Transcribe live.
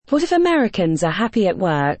What if Americans are happy at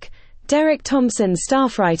work? Derek Thompson,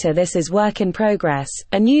 staff writer. This is Work in Progress,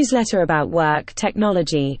 a newsletter about work,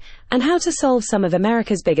 technology, and how to solve some of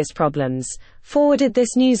America's biggest problems. Forwarded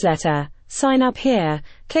this newsletter. Sign up here.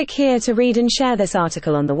 Click here to read and share this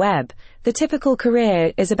article on the web. The typical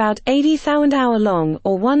career is about 80,000 hours long,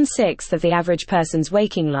 or 1/6 of the average person's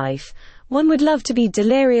waking life. One would love to be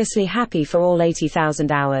deliriously happy for all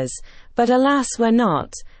 80,000 hours, but alas, we're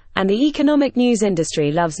not. And the economic news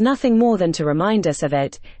industry loves nothing more than to remind us of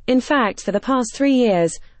it. In fact, for the past 3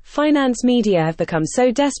 years, finance media have become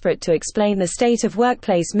so desperate to explain the state of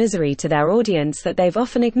workplace misery to their audience that they've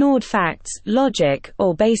often ignored facts, logic,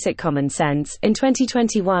 or basic common sense. In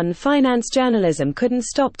 2021, finance journalism couldn't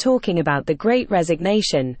stop talking about the Great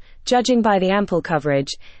Resignation. Judging by the ample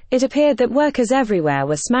coverage, it appeared that workers everywhere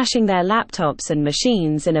were smashing their laptops and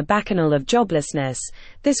machines in a bacchanal of joblessness.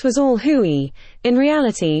 This was all hooey. In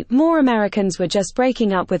reality, more Americans were just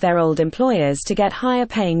breaking up with their old employers to get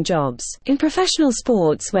higher-paying jobs. In professional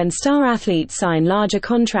sports, when star athletes sign larger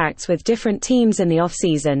contracts with different teams in the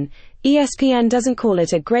off-season, ESPN doesn't call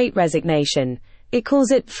it a Great Resignation. It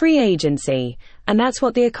calls it free agency. And that's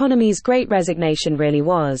what the economy's Great Resignation really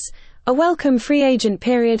was. A welcome free agent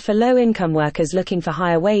period for low-income workers looking for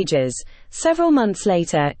higher wages. Several months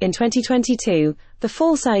later, in 2022, the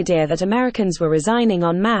false idea that Americans were resigning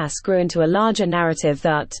en masse grew into a larger narrative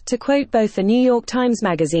that, to quote both the New York Times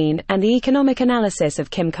Magazine and the economic analysis of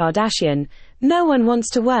Kim Kardashian, no one wants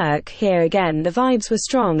to work. Here again, the vibes were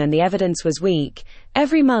strong and the evidence was weak.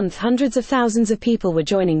 Every month, hundreds of thousands of people were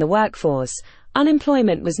joining the workforce.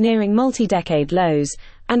 Unemployment was nearing multi-decade lows,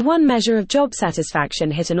 and one measure of job satisfaction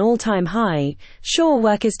hit an all-time high. Sure,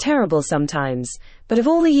 work is terrible sometimes, but of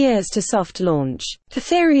all the years to soft launch the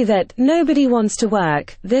theory that nobody wants to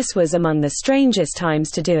work, this was among the strangest times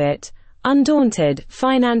to do it. Undaunted,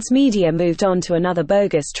 finance media moved on to another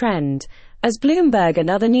bogus trend, as Bloomberg and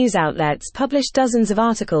other news outlets published dozens of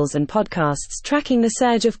articles and podcasts tracking the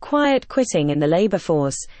surge of quiet quitting in the labor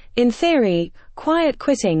force. In theory, quiet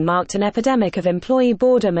quitting marked an epidemic of employee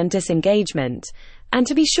boredom and disengagement. And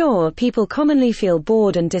to be sure, people commonly feel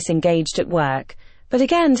bored and disengaged at work. But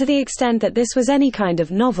again, to the extent that this was any kind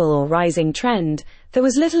of novel or rising trend, there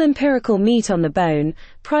was little empirical meat on the bone.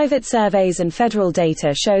 Private surveys and federal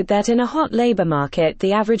data showed that in a hot labor market,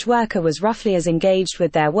 the average worker was roughly as engaged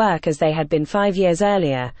with their work as they had been 5 years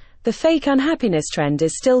earlier. The fake unhappiness trend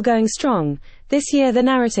is still going strong. This year, the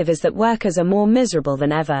narrative is that workers are more miserable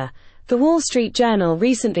than ever. The Wall Street Journal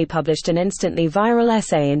recently published an instantly viral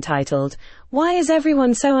essay entitled, "Why is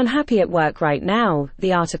everyone so unhappy at work right now?"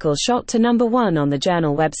 The article shot to #1 on the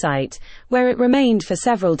Journal website, where it remained for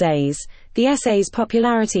several days. The essay's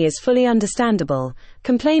popularity is fully understandable.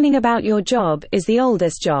 Complaining about your job is the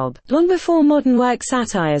oldest job. Long before modern work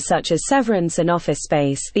satires such as Severance and Office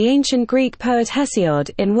Space, the ancient Greek poet Hesiod,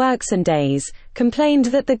 in Works and Days, complained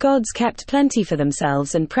that the gods kept plenty for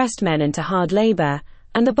themselves and pressed men into hard labor.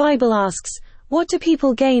 And the Bible asks, what do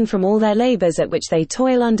people gain from all their labors at which they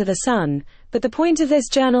toil under the sun? But the point of this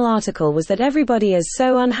journal article was that everybody is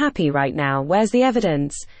so unhappy right now. Where's the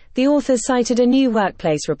evidence? The authors cited a new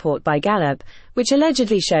workplace report by Gallup, which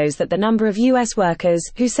allegedly shows that the number of U.S. workers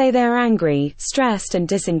who say they are angry, stressed, and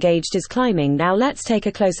disengaged is climbing. Now let's take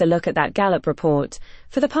a closer look at that Gallup report.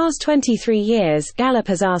 For the past 23 years, Gallup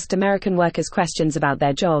has asked American workers questions about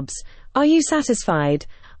their jobs. Are you satisfied?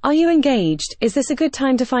 Are you engaged? Is this a good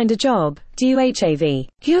time to find a job? Do you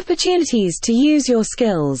have opportunities to use your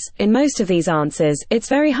skills? In most of these answers, it's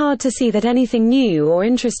very hard to see that anything new or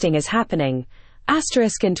interesting is happening.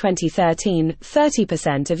 Asterisk in 2013,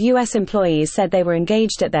 30% of U.S. employees said they were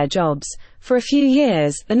engaged at their jobs. For a few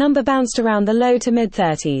years, the number bounced around the low to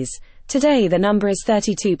mid-30s. Today the number is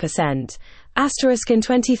 32%. Asterisk in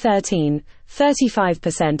 2013,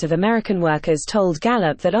 35% of American workers told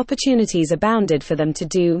Gallup that opportunities abounded for them to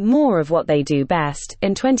do more of what they do best.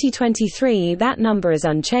 In 2023, that number is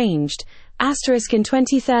unchanged. Asterisk in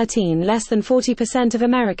 2013, less than 40% of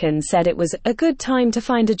Americans said it was a good time to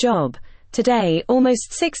find a job. Today,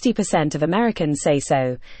 almost 60% of Americans say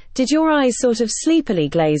so. Did your eyes sort of sleepily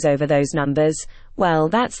glaze over those numbers? Well,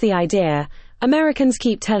 that's the idea. Americans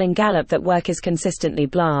keep telling Gallup that work is consistently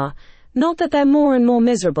blah. Not that they're more and more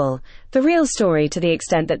miserable. The real story, to the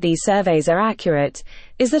extent that these surveys are accurate,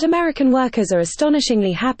 is that American workers are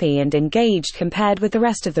astonishingly happy and engaged compared with the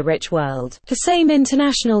rest of the rich world. The same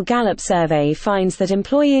international Gallup survey finds that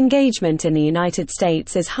employee engagement in the United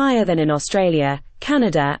States is higher than in Australia,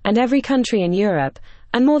 Canada, and every country in Europe,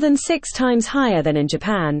 and more than 6 times higher than in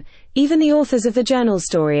Japan. Even the authors of the journal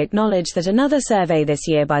story acknowledge that another survey this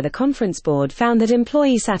year by the Conference Board found that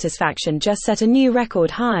employee satisfaction just set a new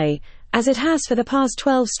record high. as it has for the past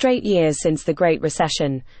 12 straight years since the Great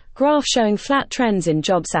Recession. Graph showing flat trends in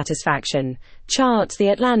job satisfaction. Chart The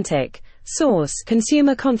Atlantic. Source: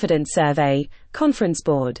 Consumer Confidence Survey, Conference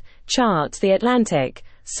Board. Chart The Atlantic.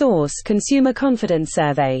 Source: Consumer Confidence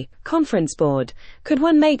Survey, Conference Board. Could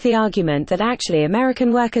one make the argument that actually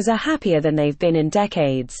American workers are happier than they've been in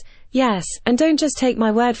decades? Yes, and don't just take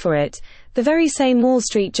my word for it. The very same Wall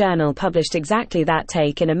Street Journal published exactly that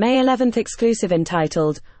take in a May 11th exclusive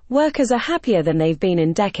entitled, "Workers are happier than they've been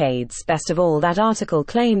in decades." Best of all, that article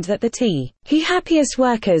claimed that the happiest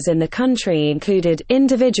workers in the country included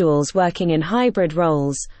individuals working in hybrid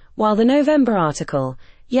roles, while the November article,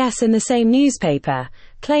 yes, in the same newspaper,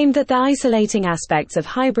 claimed that the isolating aspects of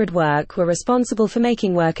hybrid work were responsible for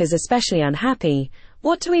making workers especially unhappy.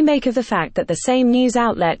 What do we make of the fact that the same news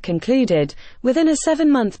outlet concluded, within a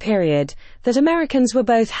 7-month period, that Americans were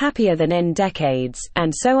both happier than in decades,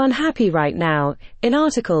 and so unhappy right now, in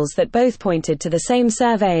articles that both pointed to the same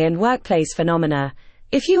survey and workplace phenomena?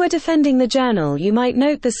 If you were defending the journal, you might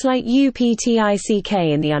note the slight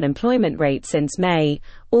uptick in the unemployment rate since May,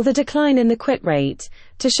 or the decline in the quit rate,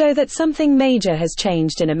 to show that something major has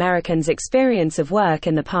changed in Americans' experience of work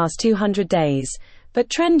in the past 200 days. But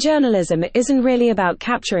trend journalism isn't really about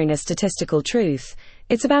capturing a statistical truth.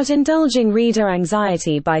 It's about indulging reader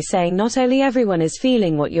anxiety by saying not only everyone is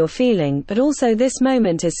feeling what you're feeling, but also this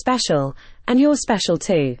moment is special, and you're special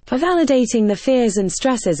too. For validating the fears and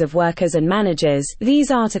stresses of workers and managers, these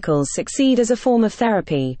articles succeed as a form of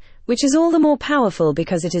therapy, which is all the more powerful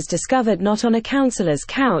because it is discovered not on a counselor's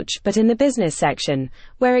couch but in the business section,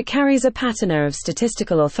 where it carries a patina of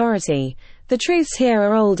statistical authority. The truths here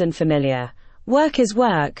are old and familiar. Work is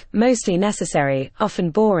work, mostly necessary,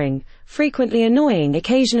 often boring, frequently annoying,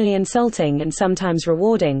 occasionally insulting, and sometimes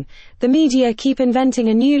rewarding. The media keep inventing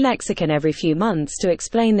a new lexicon every few months to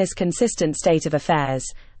explain this consistent state of affairs,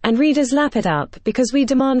 and readers lap it up because we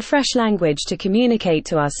demand fresh language to communicate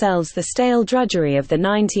to ourselves the stale drudgery of the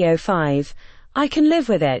 1905. I can live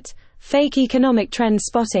with it. Fake economic trend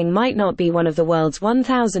spotting might not be one of the world's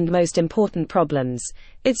 1,000 most important problems.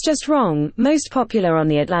 It's just wrong. Most popular on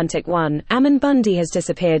The Atlantic 1, Ammon Bundy has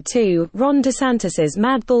disappeared 2, Ron DeSantis's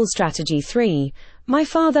Mad Bull Strategy 3, My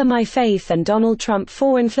Father, My Faith, and Donald Trump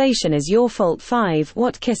 4, Inflation is Your Fault 5,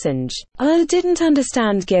 What Kissinger didn't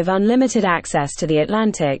understand. Give unlimited access to The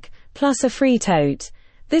Atlantic, plus a free tote.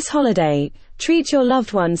 This holiday, treat your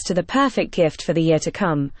loved ones to the perfect gift for the year to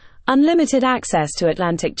come. Unlimited access to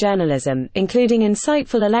Atlantic journalism, including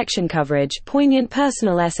insightful election coverage, poignant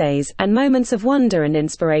personal essays, and moments of wonder and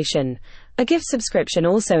inspiration. A gift subscription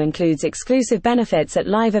also includes exclusive benefits at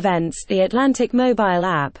live events, the Atlantic mobile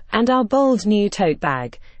app, and our bold new tote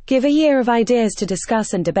bag. Give a year of ideas to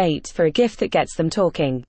discuss and debate for a gift that gets them talking.